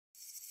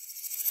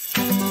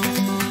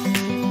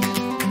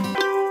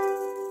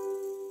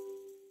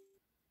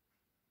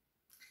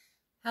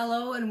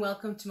Hello and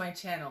welcome to my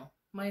channel.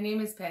 My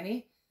name is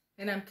Penny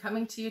and I'm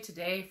coming to you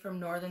today from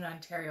Northern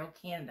Ontario,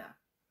 Canada.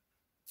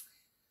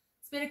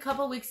 It's been a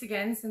couple weeks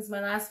again since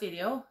my last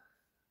video.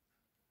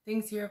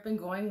 Things here have been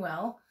going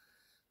well.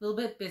 A little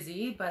bit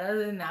busy, but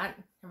other than that,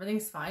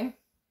 everything's fine.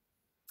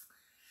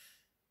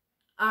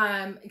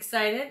 I'm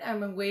excited.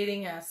 I'm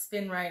awaiting a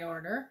spin ride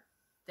order.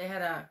 They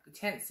had a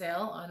tent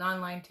sale, an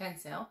online tent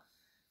sale,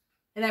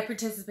 and I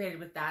participated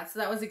with that, so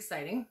that was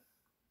exciting.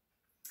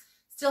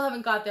 Still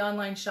haven't got the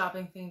online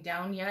shopping thing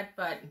down yet,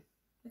 but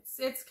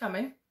it's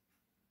coming.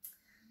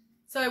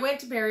 So I went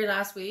to Barrie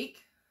last week,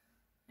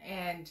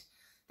 and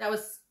that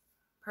was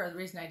part of the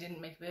reason I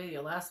didn't make a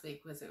video last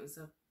week, was it was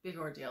a big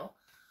ordeal.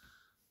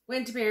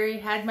 Went to Barrie,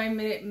 had my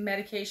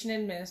medication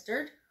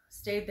administered,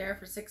 stayed there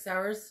for 6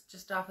 hours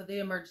just off of the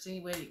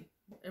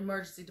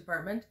emergency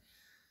department.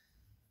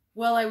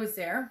 While I was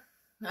there,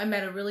 I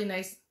met a really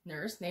nice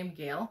nurse named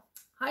Gail.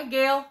 Hi,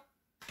 Gail.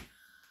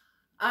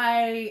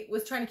 I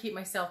was trying to keep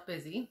myself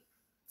busy,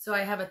 so I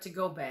have a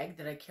to-go bag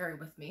that I carry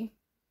with me.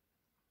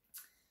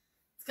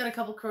 It's got a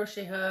couple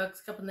crochet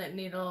hooks, a couple knit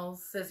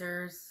needles,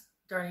 scissors,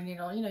 darning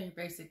needle, you know, your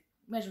basic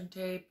measuring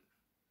tape,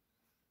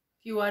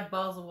 a few odd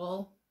balls of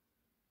wool.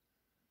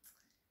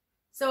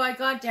 So I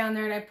got down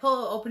there and I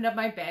opened up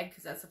my bag,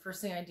 because that's the first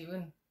thing I do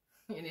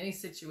in any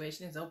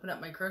situation, is open up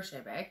my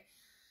crochet bag.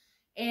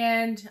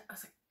 And I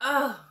was like,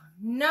 oh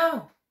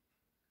no!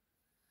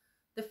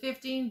 The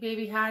 15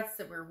 baby hats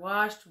that were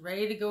washed,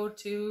 ready to go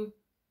to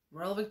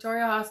Royal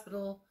Victoria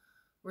Hospital,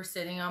 were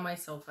sitting on my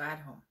sofa at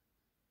home.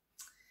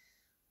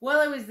 While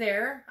I was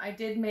there, I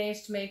did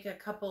manage to make a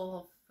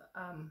couple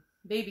of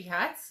baby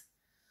hats.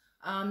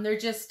 They're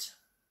just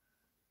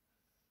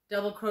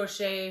double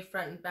crochet,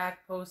 front and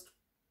back post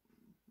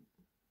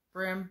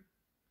brim.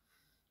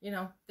 You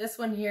know, this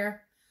one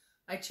here,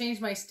 I changed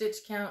my stitch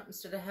count.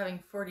 Instead of having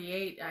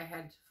 48, I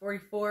had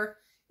 44.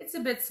 It's a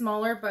bit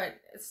smaller, but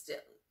it's still...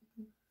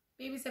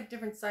 Babies have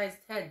different sized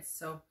heads,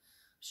 so I'm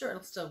sure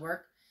it'll still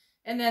work.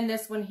 And then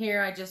this one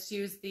here, I just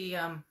used the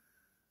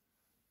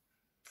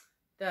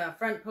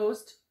front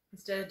post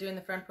instead of doing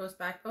the front post,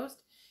 back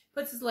post.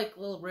 Puts this like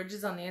little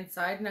ridges on the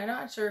inside, and I'm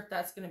not sure if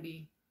that's going to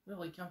be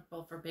really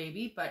comfortable for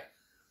baby, but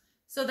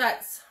so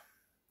that's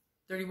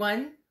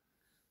 31,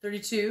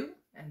 32,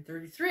 and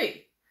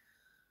 33.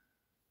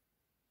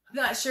 I'm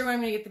not sure when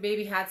I'm going to get the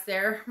baby hats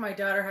there. My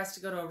daughter has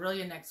to go to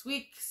Aurelia next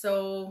week,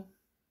 so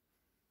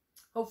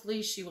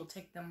hopefully she will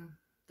take them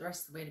the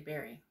rest of the way to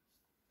Barrie.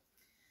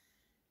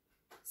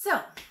 So,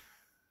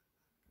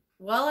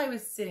 while I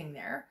was sitting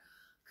there,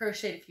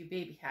 crocheted a few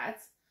baby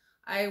hats.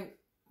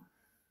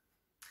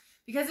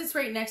 Because it's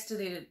right next to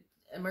the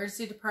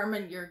emergency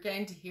department, you're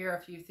getting to hear a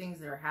few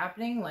things that are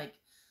happening, like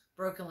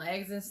broken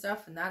legs and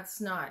stuff, and that's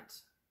not...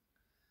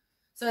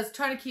 So I was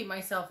trying to keep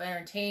myself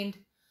entertained.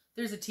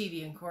 There's a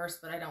TV, of course,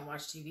 but I don't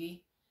watch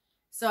TV.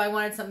 So I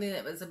wanted something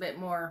that was a bit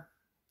more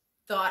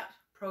thought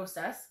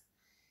process.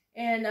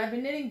 And I've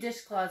been knitting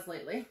dishcloths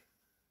lately.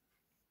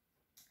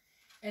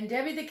 And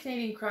Debbie the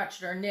Canadian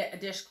Crocheter knit a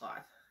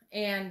dishcloth.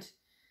 And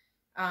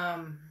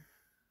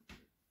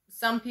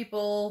some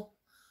people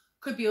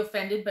could be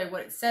offended by what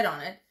it said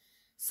on it.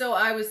 So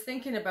I was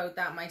thinking about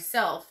that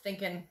myself,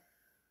 thinking,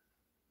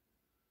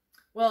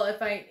 well,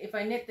 if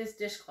I knit this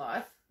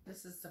dishcloth,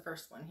 this is the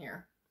first one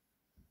here.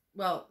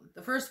 Well,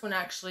 the first one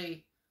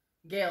actually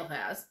Gail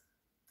has.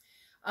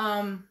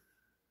 I'll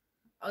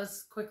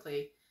just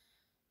quickly...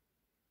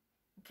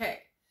 Okay,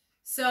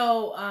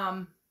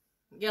 so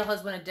Gail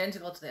has one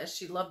identical to this.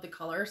 She loved the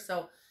color,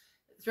 so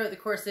throughout the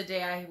course of the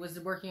day I was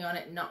working on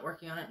it and not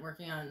working on it,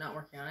 working on it, not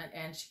working on it,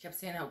 and she kept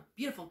saying how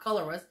beautiful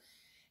color was.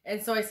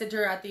 And so I said to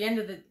her at the end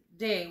of the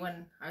day,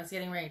 when I was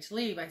getting ready to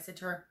leave, I said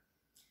to her,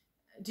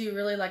 do you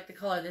really like the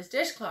color of this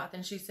dishcloth?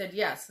 And she said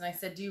yes. And I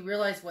said, do you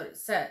realize what it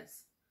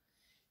says?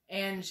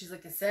 And she's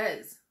like, it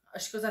says...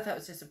 She goes, I thought it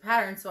was just a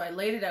pattern. So I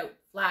laid it out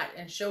flat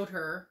and showed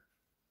her,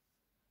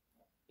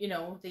 you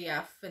know, the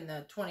F and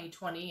the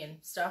 2020 and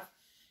stuff.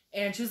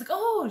 And she was like,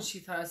 oh, and she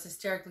thought it was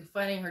hysterically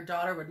funny. Her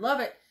daughter would love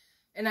it.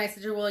 And I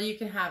said to her, well, you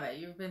can have it.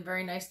 You've been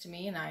very nice to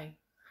me, and I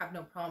have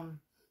no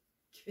problem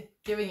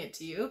giving it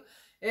to you.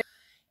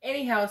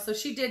 Anyhow, so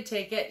she did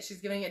take it.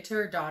 She's giving it to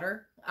her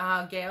daughter,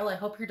 Gail. I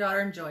hope your daughter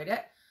enjoyed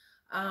it.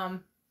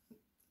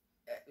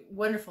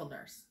 Wonderful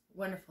nurse.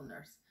 Wonderful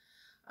nurse.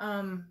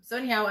 So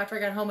anyhow, after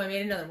I got home, I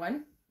made another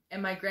one.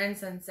 And my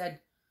grandson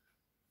said,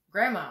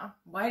 Grandma,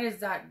 why does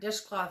that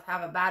dishcloth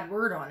have a bad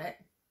word on it?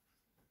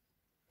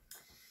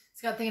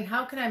 So I got thinking,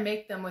 how can I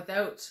make them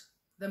without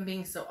them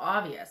being so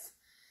obvious?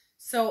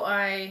 So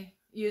I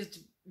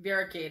used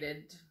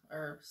variegated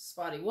or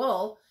spotty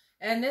wool.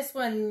 And this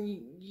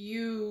one,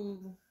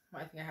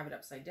 I think I have it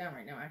upside down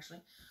right now,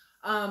 actually.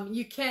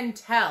 You can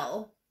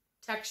tell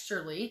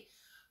texturally,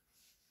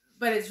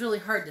 but it's really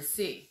hard to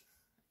see.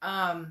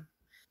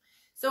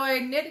 So I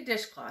knit a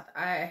dishcloth.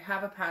 I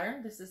have a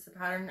pattern. This is the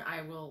pattern.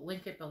 I will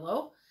link it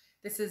below.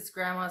 This is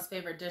Grandma's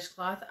favorite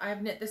dishcloth.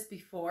 I've knit this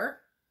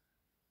before.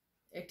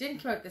 It didn't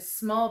come out this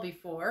small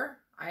before.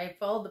 I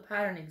followed the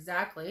pattern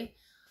exactly.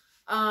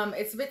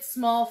 It's a bit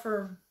small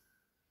for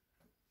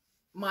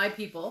my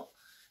people,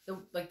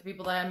 like the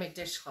people that I make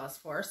dishcloths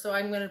for. So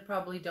I'm going to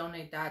probably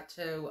donate that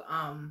to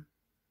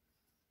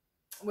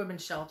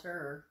Women's Shelter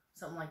or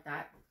something like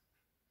that.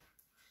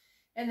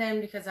 And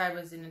then because I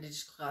was in a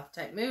dishcloth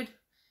type mood,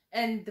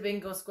 and the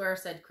bingo square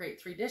said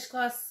create 3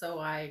 dishcloths, so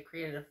I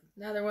created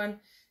another one.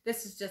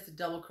 This is just a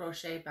double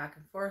crochet back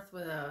and forth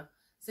with a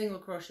single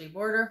crochet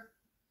border.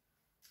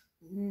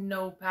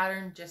 No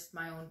pattern, just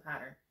my own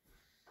pattern.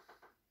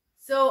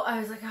 So I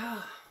was like,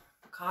 oh,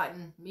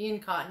 cotton. Me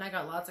and cotton. I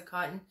got lots of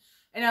cotton.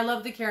 And I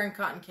love the Karen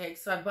cotton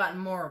cakes, so I've bought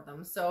more of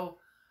them. So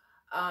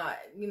I'm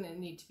going to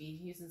need to be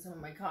using some of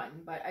my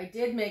cotton. But I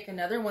did make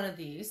another one of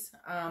these.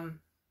 I'm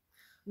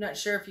not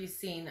sure if you've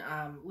seen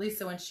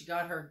Lisa when she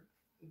got her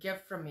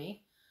gift from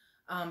me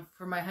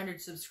for my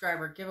 100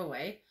 subscriber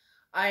giveaway.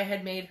 I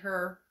had made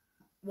her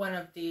one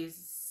of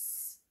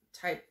these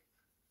type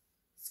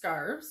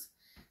scarves.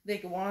 They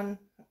go on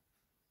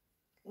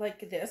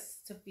like this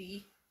to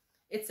be,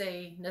 it's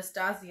a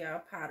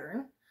Nastasia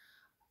pattern.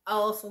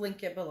 I'll also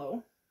link it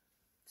below.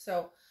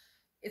 So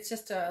it's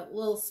just a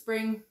little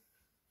spring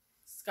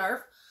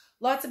scarf.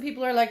 Lots of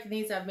people are liking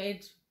these. I've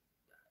made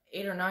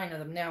 8 or 9 of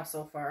them now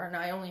so far, and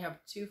I only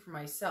have 2 for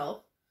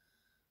myself.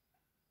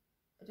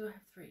 Do I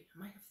have 3? I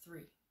might have 3,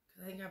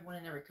 because I think I have one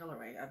in every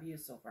colorway I've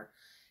used so far.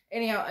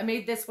 Anyhow, I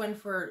made this one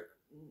for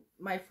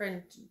my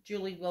friend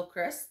Julie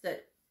Wilchrist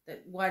that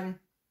won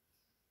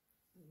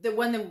the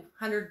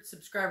 100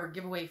 subscriber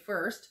giveaway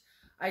first.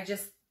 I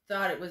just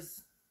thought it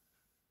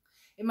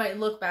might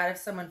look bad if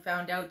someone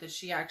found out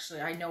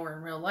that I know her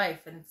in real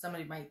life, and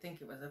somebody might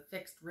think it was a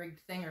fixed rigged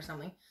thing or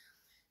something.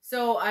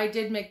 So I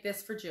did make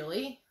this for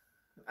Julie.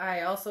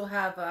 I also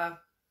have a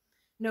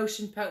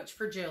Notion pouch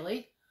for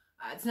Julie.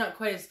 It's not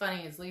quite as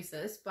funny as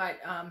Lisa's, but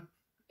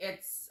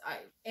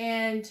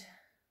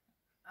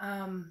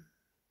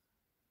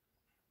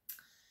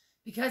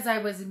because I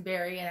was in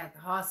Barrie and at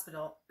the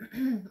hospital,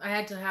 I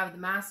had to have the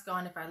mask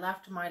on if I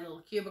left my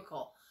little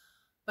cubicle,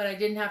 but I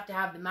didn't have to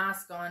have the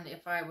mask on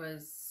if I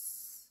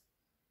was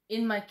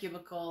in my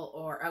cubicle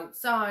or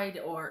outside,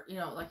 or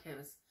like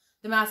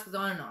the mask was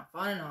on and off,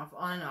 on and off,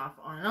 on and off,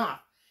 on and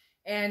off,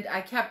 and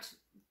I kept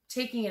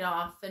taking it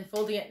off and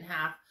folding it in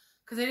half,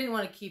 because I didn't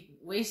want to keep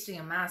wasting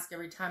a mask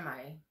every time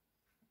I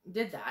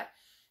did that.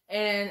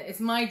 And it's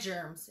my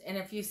germs. And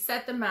if you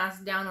set the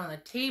mask down on the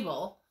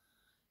table,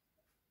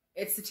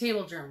 it's the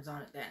table germs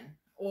on it then.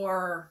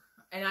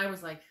 And I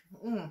was like,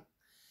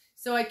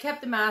 So I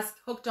kept the mask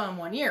hooked on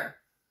one ear,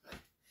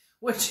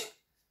 which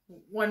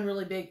one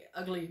really big,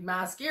 ugly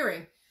mask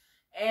earring.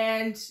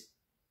 And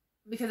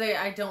because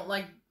I don't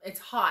like, it's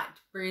hot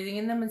breathing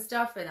in them and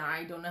stuff, and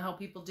I don't know how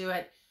people do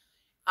it.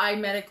 I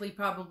medically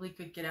probably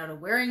could get out of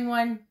wearing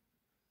one.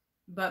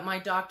 But my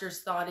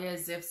doctor's thought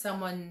is if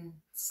someone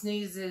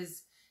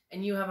sneezes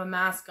and you have a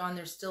mask on,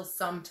 there's still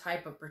some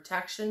type of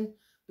protection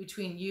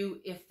between you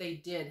if they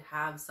did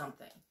have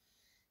something.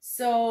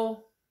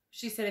 So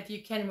she said, if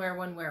you can wear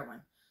one, wear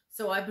one.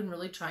 So I've been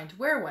really trying to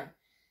wear one.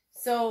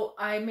 So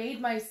I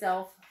made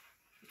myself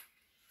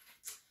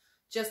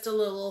just a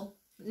little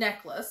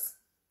necklace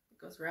that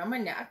goes around my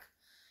neck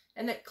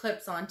and it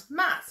clips onto the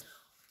mask.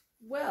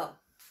 Well,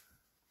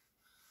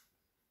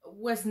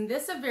 wasn't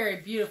this a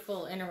very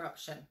beautiful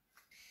interruption?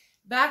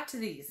 Back to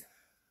these.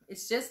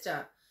 It's just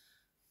a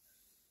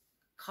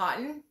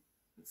cotton,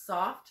 it's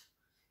soft.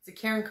 It's a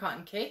Karen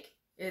cotton cake.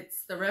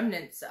 It's the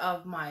remnants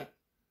of my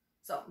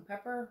salt and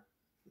pepper,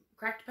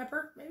 cracked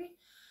pepper maybe.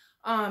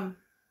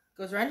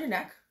 Goes around your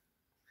neck.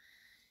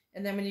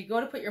 And then when you go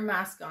to put your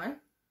mask on,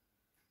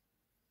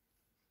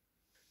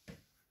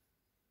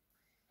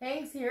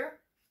 hangs here,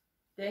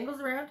 dangles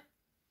around,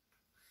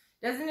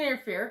 doesn't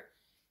interfere.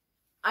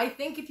 I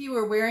think if you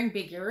were wearing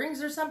big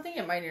earrings or something,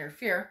 it might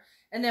interfere.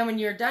 And then when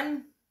you're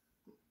done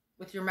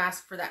with your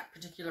mask for that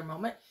particular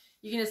moment,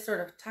 you can just sort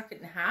of tuck it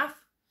in half.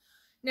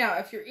 Now,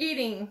 if you're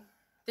eating,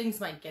 things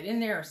might get in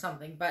there or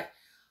something, but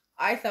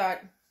I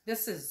thought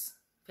this is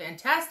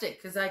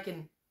fantastic because I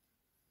can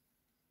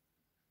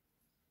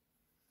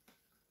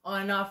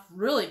on and off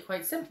really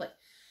quite simply.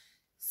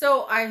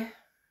 So I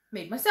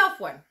made myself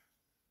one.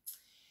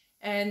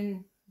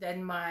 And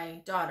then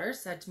my daughter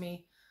said to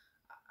me,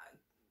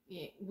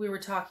 we were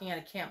talking at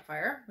a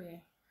campfire.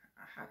 I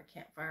had a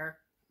campfire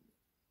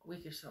a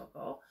week or so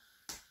ago.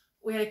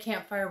 We had a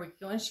campfire a week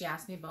ago, and she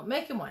asked me about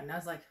making one. And I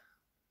was like,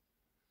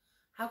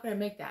 how could I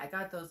make that?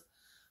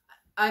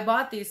 I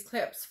bought these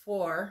clips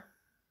for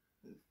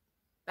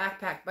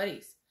Backpack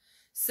Buddies.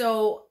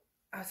 So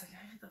I was like,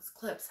 I had those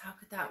clips. How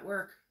could that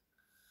work?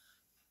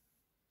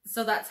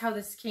 So that's how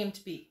this came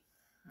to be.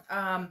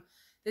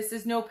 This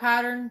is no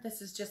pattern.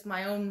 This is just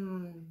my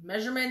own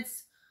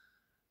measurements.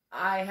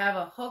 I have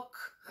a hook.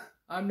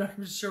 I'm not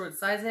even sure what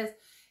size it is.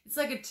 It's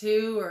like a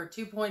 2 or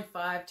 2.5,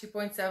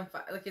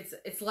 2.75. Like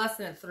it's less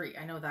than a 3.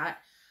 I know that.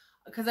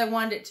 Because I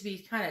wanted it to be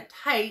kind of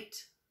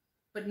tight,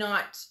 but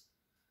not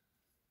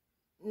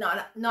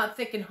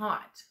thick and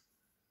hot.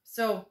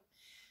 So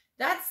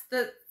that's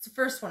the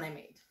first one I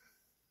made.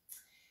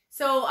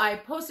 So I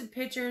posted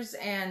pictures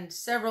and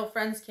several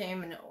friends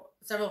came and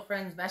several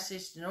friends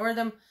messaged and ordered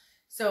them.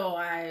 So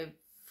I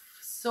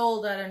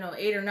sold, I don't know,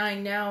 8 or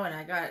 9 now, and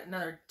I got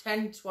another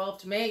 10,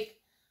 12 to make.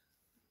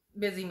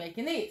 Busy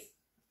making these.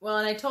 Well,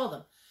 and I told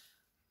them,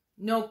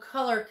 no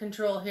color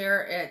control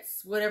here.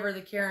 It's whatever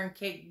the Karen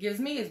cake gives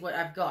me is what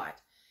I've got.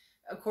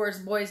 Of course,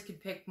 boys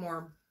could pick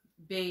more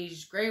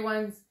beige gray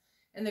ones,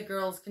 and the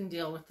girls can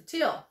deal with the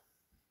teal.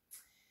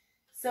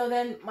 So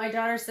then my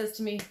daughter says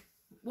to me,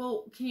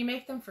 well, can you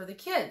make them for the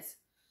kids?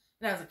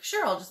 And I was like,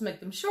 sure, I'll just make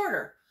them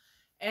shorter.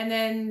 And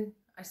then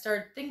I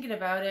started thinking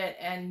about it,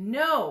 and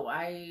no,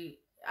 I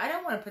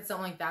don't want to put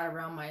something like that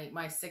around my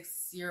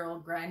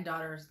 6-year-old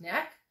granddaughter's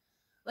neck.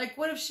 Like,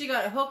 what if she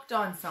got hooked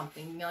on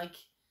something? Like,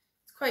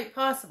 it's quite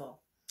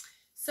possible.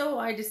 So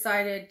I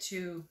decided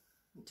to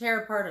tear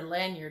apart a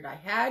lanyard I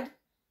had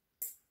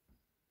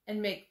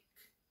and make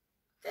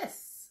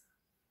this.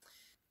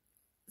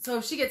 So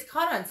if she gets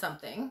caught on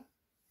something,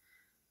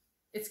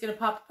 it's going to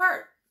pop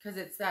apart because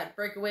it's that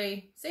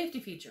breakaway safety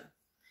feature.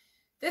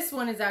 This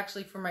one is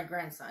actually for my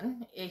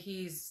grandson.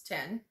 He's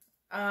 10.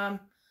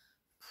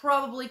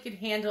 Probably could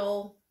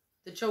handle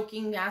the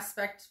choking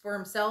aspect for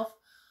himself,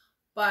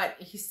 but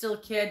he's still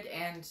a kid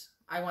and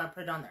I want to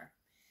put it on there.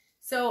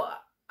 So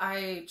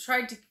I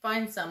tried to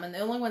find some, and the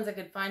only ones I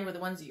could find were the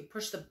ones that you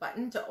push the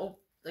button to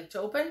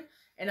open,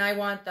 and I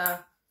want the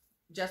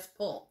just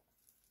pull.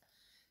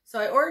 So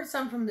I ordered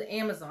some from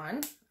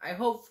Amazon.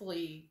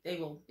 Hopefully they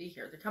will be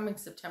here. They're coming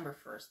September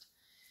 1st.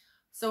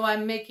 So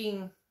I'm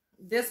making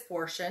this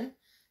portion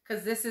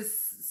because this is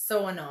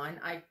sewing on.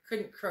 I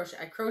couldn't crochet.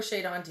 I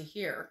crocheted onto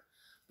here,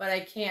 but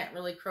I can't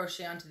really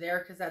crochet onto there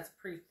because that's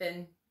pretty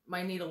thin.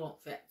 My needle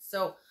won't fit.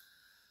 So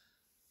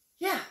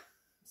yeah,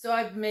 so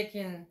I've been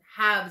making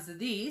halves of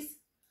these.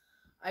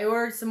 I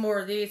ordered some more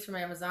of these from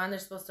Amazon. They're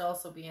supposed to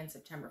also be in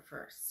September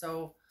 1st.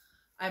 So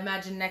I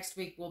imagine next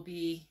week will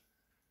be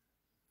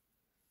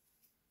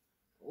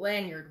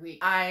lanyard week.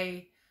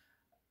 I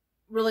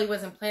really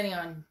wasn't planning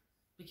on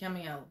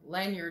becoming a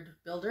lanyard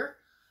builder,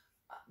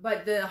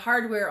 but the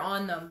hardware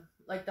on them,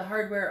 like the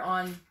hardware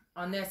on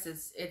this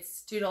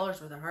it's $2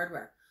 worth of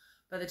hardware.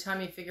 By the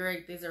time you figure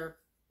out, these are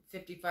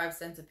 55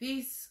 cents a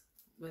piece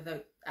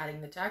without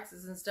adding the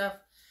taxes and stuff,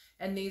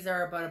 and these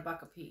are about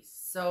 $1 a piece.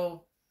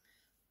 So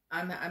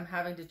I'm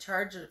having to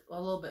charge a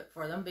little bit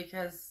for them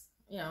because,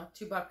 you know,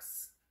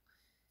 $2.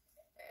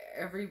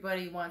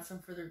 Everybody wants them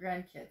for their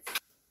grandkids.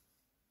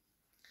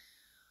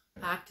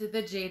 Back to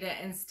the Jada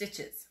and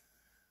stitches.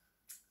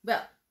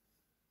 Well,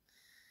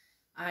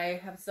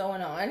 I have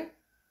sewn on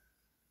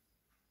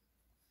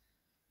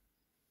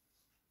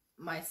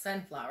my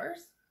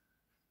sunflowers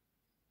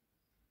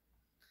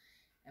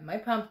and my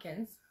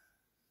pumpkins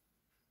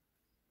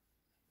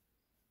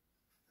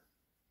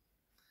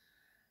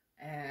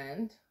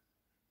and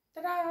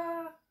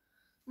ta-da!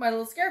 My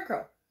little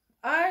scarecrow.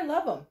 I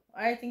love him.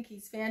 I think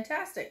he's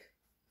fantastic.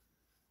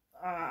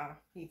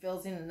 He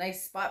fills in a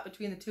nice spot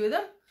between the two of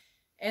them.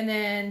 And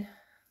then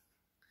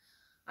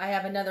I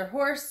have another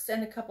horse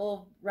and a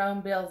couple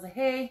round bales of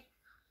hay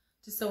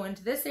to sew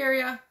into this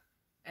area.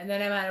 And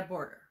then I'm at a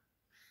border.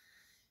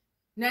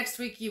 Next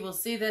week you will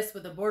see this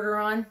with a border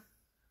on,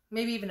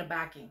 maybe even a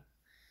backing.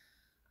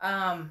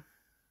 I'm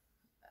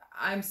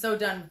so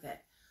done with it.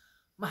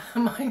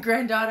 My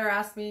granddaughter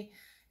asked me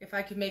if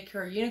I could make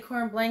her a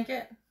unicorn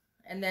blanket,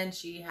 and then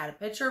she had a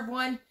picture of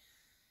one,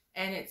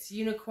 and it's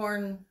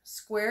unicorn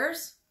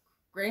squares,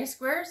 granny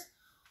squares,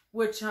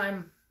 which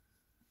I'm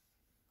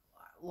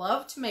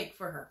love to make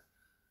for her.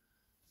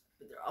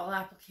 But they're all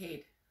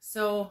appliqued.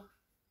 So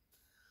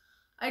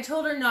I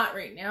told her not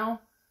right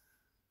now.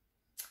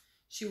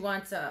 She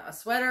wants a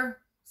sweater,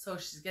 so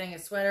she's getting a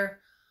sweater.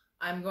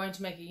 I'm going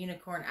to make a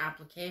unicorn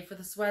applique for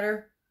the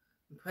sweater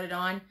and put it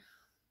on.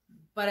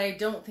 But I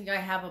don't think I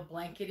have a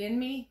blanket in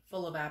me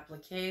full of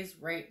appliques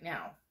right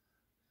now.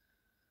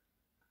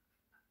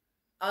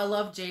 I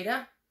love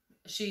Jada.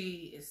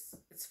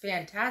 It's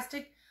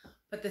fantastic.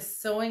 But the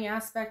sewing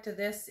aspect of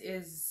this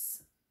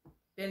is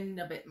been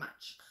a bit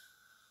much.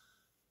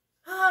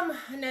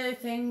 Another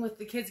thing with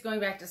the kids going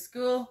back to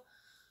school,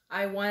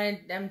 I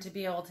wanted them to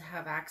be able to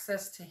have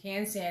access to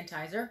hand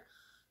sanitizer.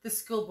 The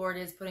school board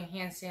is putting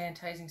hand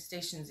sanitizing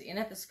stations in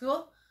at the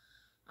school.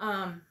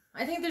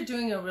 I think they're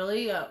doing a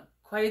really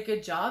quite a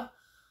good job.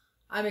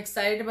 I'm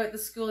excited about the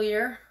school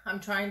year. I'm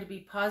trying to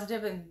be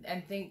positive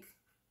and think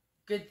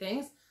good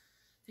things.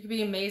 It could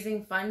be an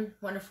amazing, fun,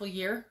 wonderful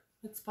year.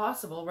 It's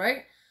possible,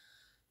 right?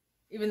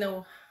 Even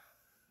though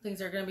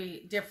things are going to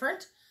be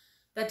different,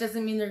 that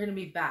doesn't mean they're going to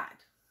be bad.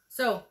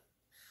 So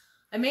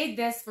I made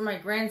this for my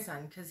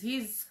grandson because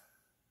he's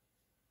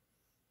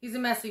a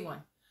messy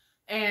one,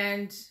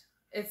 and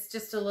it's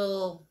just a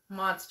little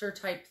monster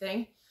type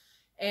thing,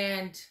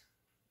 and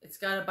it's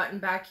got a button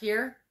back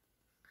here,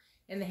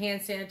 and the hand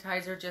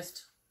sanitizer,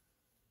 just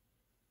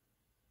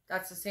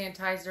that's the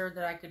sanitizer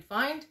that I could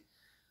find.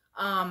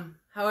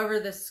 However,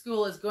 the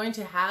school is going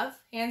to have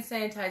hand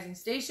sanitizing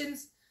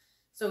stations,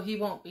 so he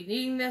won't be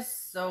needing this,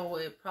 so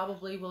it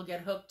probably will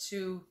get hooked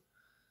to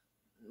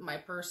my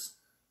purse.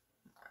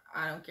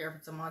 I don't care if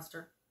it's a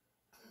monster.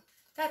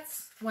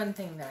 That's one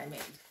thing that I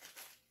made.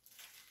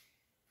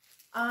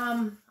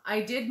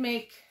 I did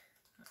make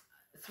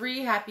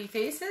 3 happy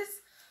faces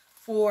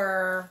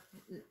for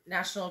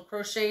National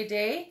Crochet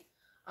Day.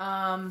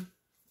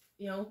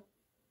 You know,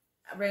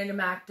 a random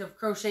act of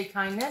crochet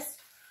kindness.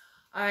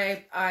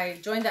 I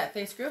joined that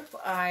face group.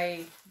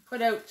 I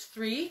put out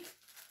 3.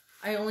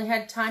 I only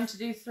had time to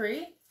do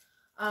 3.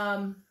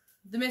 The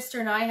mister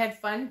and I had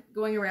fun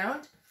going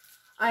around.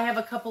 I have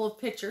a couple of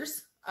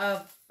pictures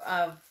of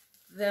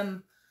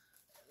them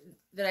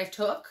that I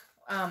took,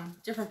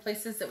 different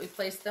places that we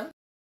placed them.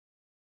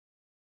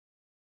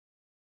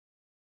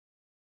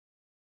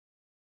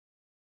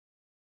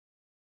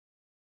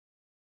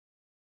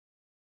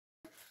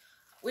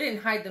 We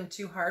didn't hide them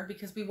too hard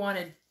because we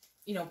wanted,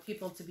 you know,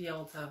 people to be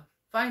able to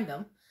find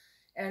them.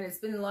 And it's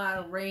been a lot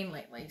of rain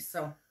lately,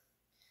 so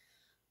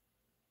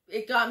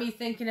it got me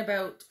thinking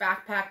about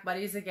backpack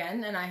buddies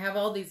again, and I have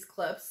all these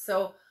clips.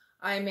 So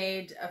I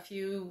made a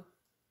few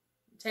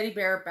teddy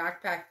bear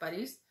backpack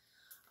buddies.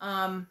 We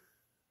don't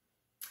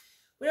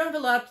have a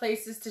lot of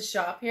places to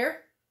shop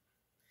here.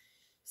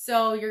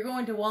 So you're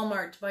going to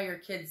Walmart to buy your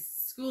kid's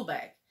school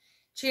bag.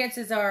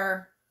 Chances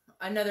are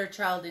another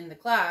child in the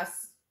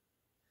class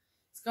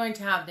is going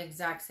to have the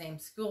exact same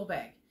school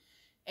bag.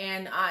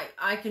 And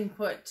I can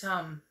put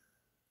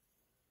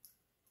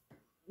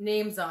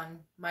names on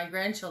my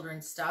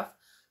grandchildren's stuff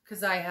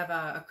because I have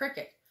a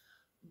Cricut.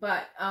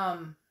 But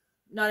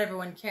not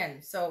everyone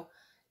can. So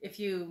if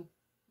you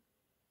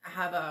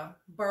have a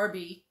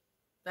Barbie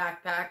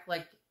backpack,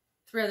 like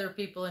 3 other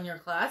people in your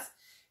class,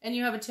 and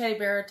you have a teddy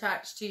bear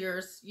attached to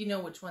yours, you know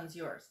which one's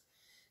yours.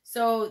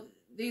 So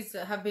these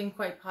have been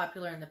quite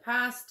popular in the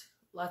past.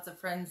 Lots of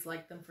friends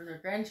like them for their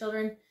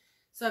grandchildren.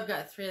 So I've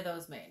got 3 of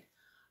those made.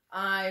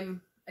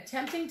 I'm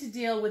attempting to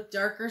deal with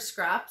darker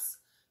scraps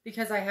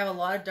because I have a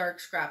lot of dark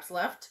scraps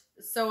left.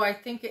 So I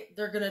think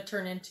they're going to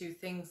turn into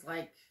things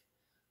like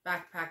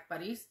backpack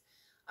buddies.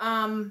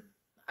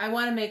 I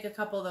want to make a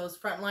couple of those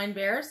frontline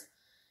bears.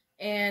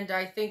 And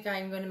I think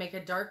I'm going to make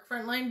a dark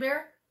frontline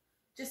bear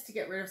just to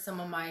get rid of some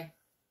of my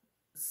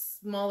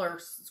smaller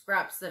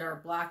scraps that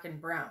are black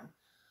and brown.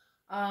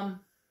 I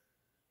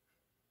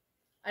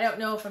don't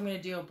know if I'm going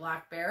to do a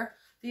black bear.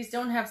 These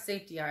don't have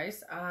safety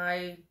eyes.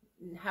 I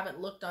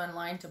haven't looked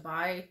online to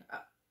buy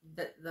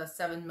the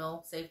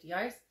 7mm safety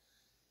eyes,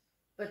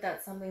 but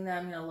that's something that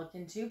I'm going to look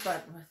into.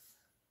 But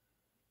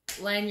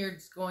with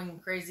lanyards going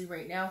crazy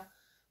right now,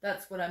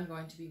 that's what I'm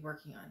going to be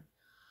working on.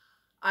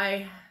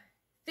 I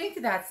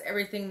think that's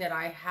everything that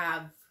I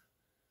have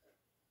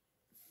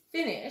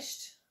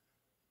finished.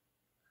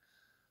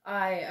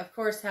 I, of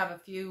course, have a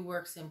few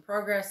works in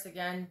progress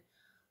again.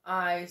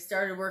 I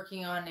started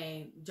working on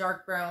a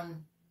dark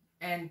brown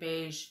and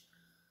beige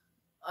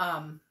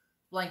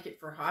blanket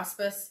for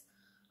hospice.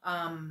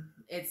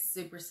 It's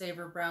Super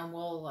Saver brown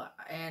wool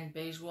and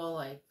beige wool.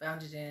 I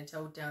found it in a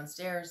tote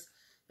downstairs.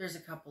 There's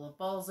a couple of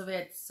balls of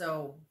it,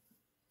 so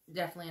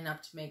definitely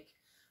enough to make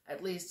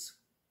at least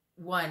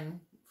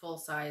one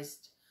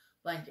full-sized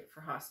blanket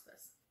for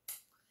hospice.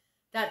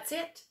 That's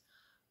it.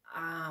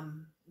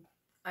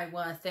 I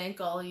want to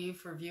thank all of you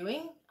for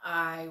viewing.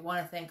 I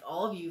want to thank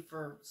all of you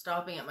for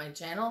stopping at my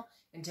channel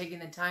and taking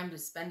the time to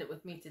spend it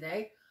with me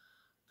today.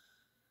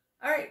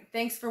 All right,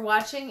 thanks for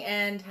watching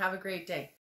and have a great day.